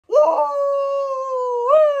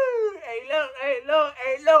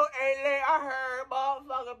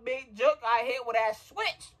that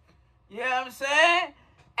switch. You know what I'm saying?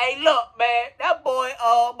 Hey, look, man, that boy,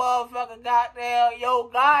 motherfucker, goddamn, Yo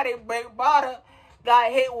Gotti, Big Brother,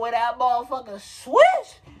 got hit with that motherfucking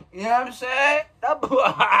switch. You know what I'm saying? That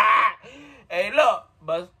boy, hey, look,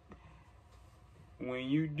 but when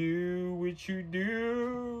you do what you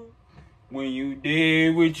do, when you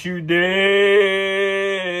did what you did,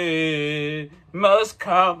 must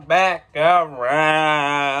come back around.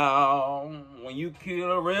 When you kill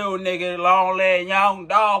a real nigga, long leg young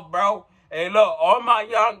dog, bro. Hey, look, all my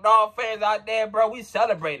young dog fans out there, bro, we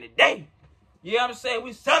celebrate today. You know what I'm saying?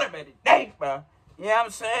 We celebrate today, bro. You know what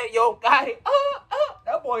I'm saying? Yo, got it.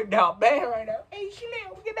 That boy down bad right now. Hey,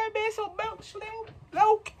 Slim, we get that man some milk, Slim.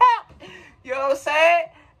 No cap. You know what I'm saying?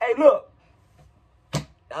 Hey, look.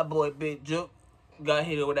 That boy Big Jook got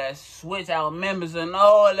hit with that switch out Memphis and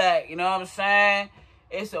all that. You know what I'm saying?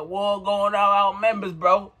 It's a war going on out Memphis,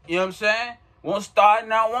 bro. You know what I'm saying? Won't start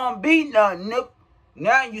now, won't beat nothing, nigga.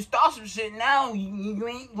 Now you start some shit now. You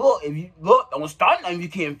ain't look. If you look, don't start nothing. You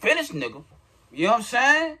can't finish, nigga. You know what I'm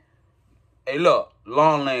saying? Hey, look,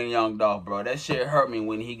 long lane young dog, bro. That shit hurt me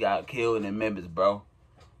when he got killed in Memphis, bro.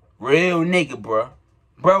 Real nigga, bro.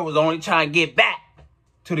 Bro was only trying to get back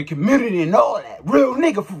to the community and all that. Real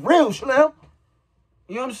nigga for real, Slim.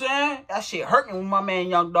 You know what I'm saying? That shit hurt me when my man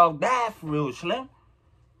Young Dog died for real, Slim.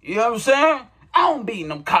 You know what I'm saying? I don't beat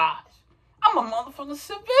them cars. I'm a motherfucking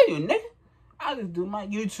civilian, nigga. I just do my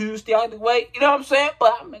YouTube, stay out the way. You know what I'm saying?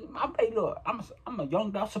 But I'm a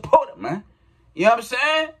Young Dog supporter, man. You know what I'm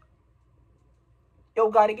saying? Yo,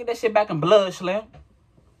 gotta get that shit back in blood, Slim.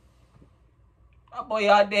 That boy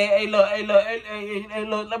out there, hey,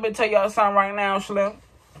 look, let me tell y'all something right now, Slim.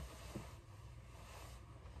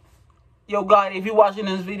 Yo, God, if you watching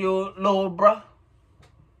this video, Lord, bruh,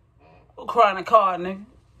 go cry in the car, nigga.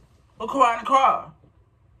 Go cry in the car.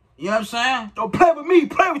 You know what I'm saying? Don't play with me,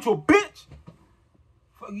 play with your bitch.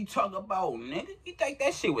 Fuck you talk about, nigga? You think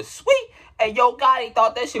that shit was sweet? Hey, Yo, God, he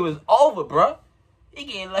thought that shit was over, bruh.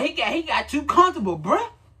 He got too comfortable, bruh.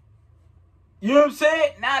 You know what I'm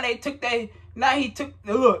saying?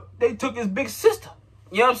 They took his big sister.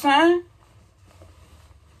 You know what I'm saying?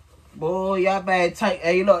 Boy, y'all better tight.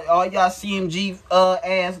 Hey, look, all y'all CMG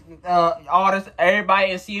ass artists,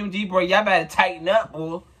 everybody in CMG, bro, y'all better tighten up,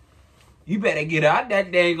 boy. You better get out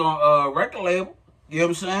that dang on record label. You know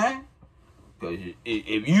what I'm saying? Cause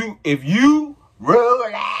if you real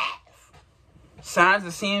life signs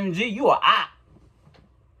of CMG, you are out.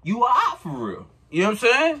 You are out for real. You know what I'm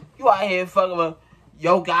saying? You out here fucking with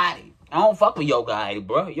Yo Gotti. I don't fuck with Yo Gotti,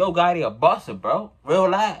 bro. Yo Gotti a buster, bro. Real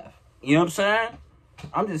life. You know what I'm saying?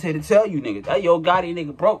 I'm just here to tell you, niggas. That Yo Gotti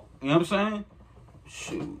nigga broke. You know what I'm saying?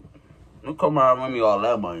 Shoot. Don't come around with me all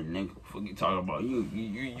that money, nigga. Fuck you talking about. You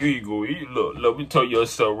go. Look, let me tell you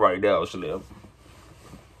yourself right now, Slim.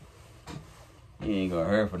 You ain't gonna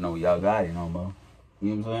hurt for no Yo Gotti no more.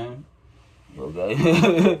 You know what I'm saying? Yo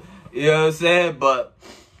Gotti. You know what I'm saying? But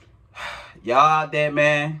y'all out there,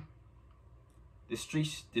 man. The street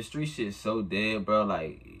shit is so dead, bro.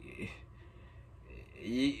 Like,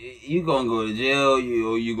 you gonna go to jail,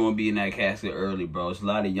 or you gonna be in that casket early, bro. It's a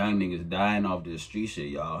lot of young niggas dying off this street shit,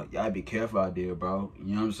 y'all. Y'all be careful out there, bro.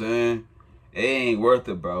 You know what I'm saying? It ain't worth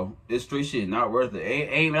it, bro. This street shit not worth it.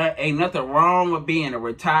 Ain't nothing wrong with being a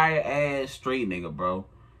retired ass street nigga, bro.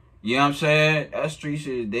 You know what I'm saying? That street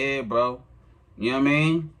shit is dead, bro. You know what I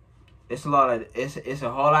mean? It's a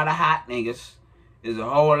whole lot of hot niggas. There's a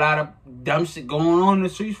whole lot of dumb shit going on in the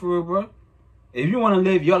streets for real, bro. If you want to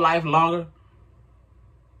live your life longer,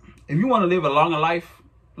 if you want to live a longer life,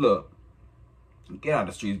 look, get out of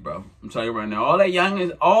the streets, bro. I'm telling you right now, all the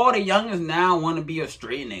youngins now want to be a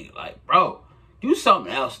street nigga. Like, bro, do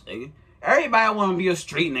something else, nigga. Everybody want to be a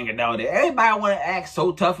street nigga down there. Everybody want to act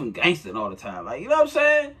so tough and gangster all the time. Like, you know what I'm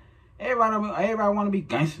saying? Everybody want to be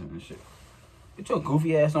gangster and shit. Get your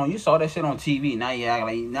goofy ass on. You saw that shit on TV. Now you act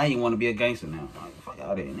like you want to be a gangster now. Like, fuck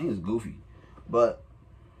out of there. Niggas goofy. But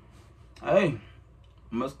hey,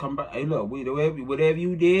 must come back. Hey, look, whatever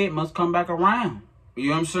you did must come back around. You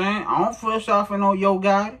know what I'm saying? I don't fresh off in no Yo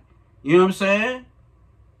Gotti. You know what I'm saying?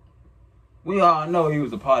 We all know he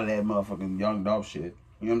was a part of that motherfucking Young Dog shit.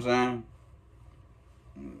 You know what I'm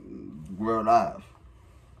saying? Real life.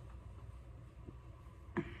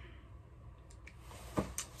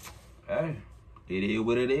 Hey, it is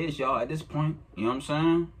what it is, y'all, at this point. You know what I'm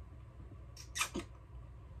saying?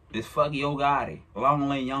 This fuck Yo Gotti. Long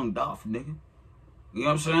lane Young Dolph, nigga. You know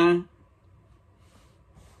what I'm saying?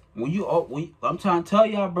 I'm trying to tell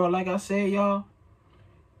y'all, bro, like I said, y'all,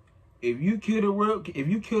 if you kill the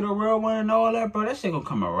real one and all that, bro, that shit gonna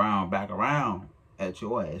come back around at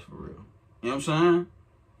your ass for real. You know what I'm saying?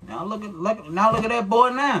 Now look at that boy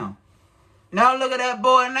now. Now look at that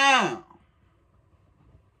boy now.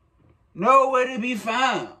 Nowhere to be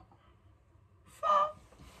found. Fuck.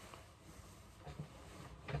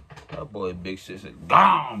 That boy big sister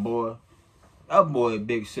gone, boy. That boy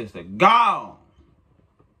big sister gone.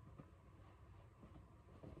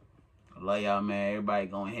 I love y'all, man. Everybody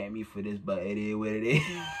gonna hate me for this, but it is what it is.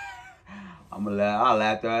 I'll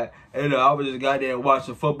laugh at it. You know, I was just got there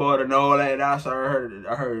watching football and all that, and I heard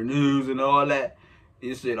the news and all that.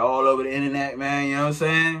 This shit all over the internet, man. You know what I'm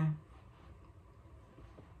saying?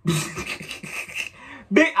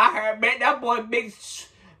 I heard, man, that boy big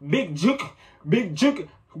Jook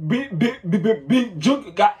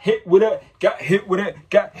got hit with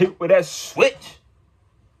that switch.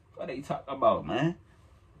 What they talking about, man?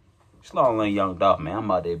 Slow on Young Dolph, man. I'm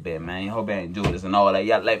out there, bed, man. Hope I enjoy this and all that.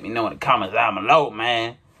 Y'all let me know in the comments down below,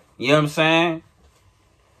 man. You know what I'm saying?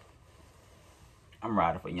 I'm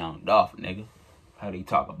riding for Young Dolph, nigga. How they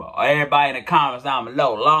talk about? Everybody in the comments down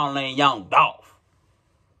below, long lane Young Dolph.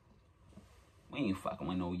 We ain't fucking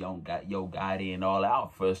with no Yo Gotti and all that. I'll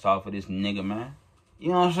first off for this nigga, man. You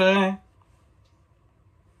know what I'm saying?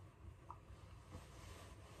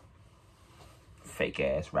 Fake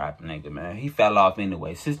ass rap nigga, man. He fell off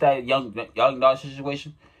anyway. Since that young dog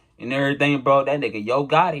situation and everything, bro, that nigga Yo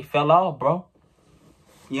Gotti fell off, bro.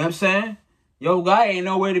 You know what I'm saying? Yo Gotti ain't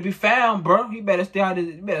nowhere to be found, bro. He better stay out.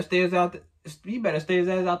 He better stay his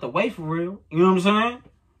ass out the way for real. You know what I'm saying?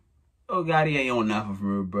 Yo Gotti ain't on nothing for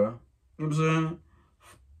real, bro. You know what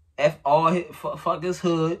I'm saying? Fuck this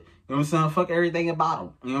hood. You know what I'm saying? Fuck everything about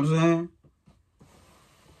him. You know what I'm saying?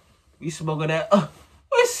 We smoking that.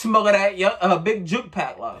 We smoking that big Jook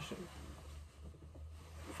pack last shit.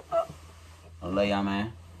 I love y'all,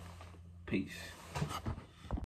 man. Peace.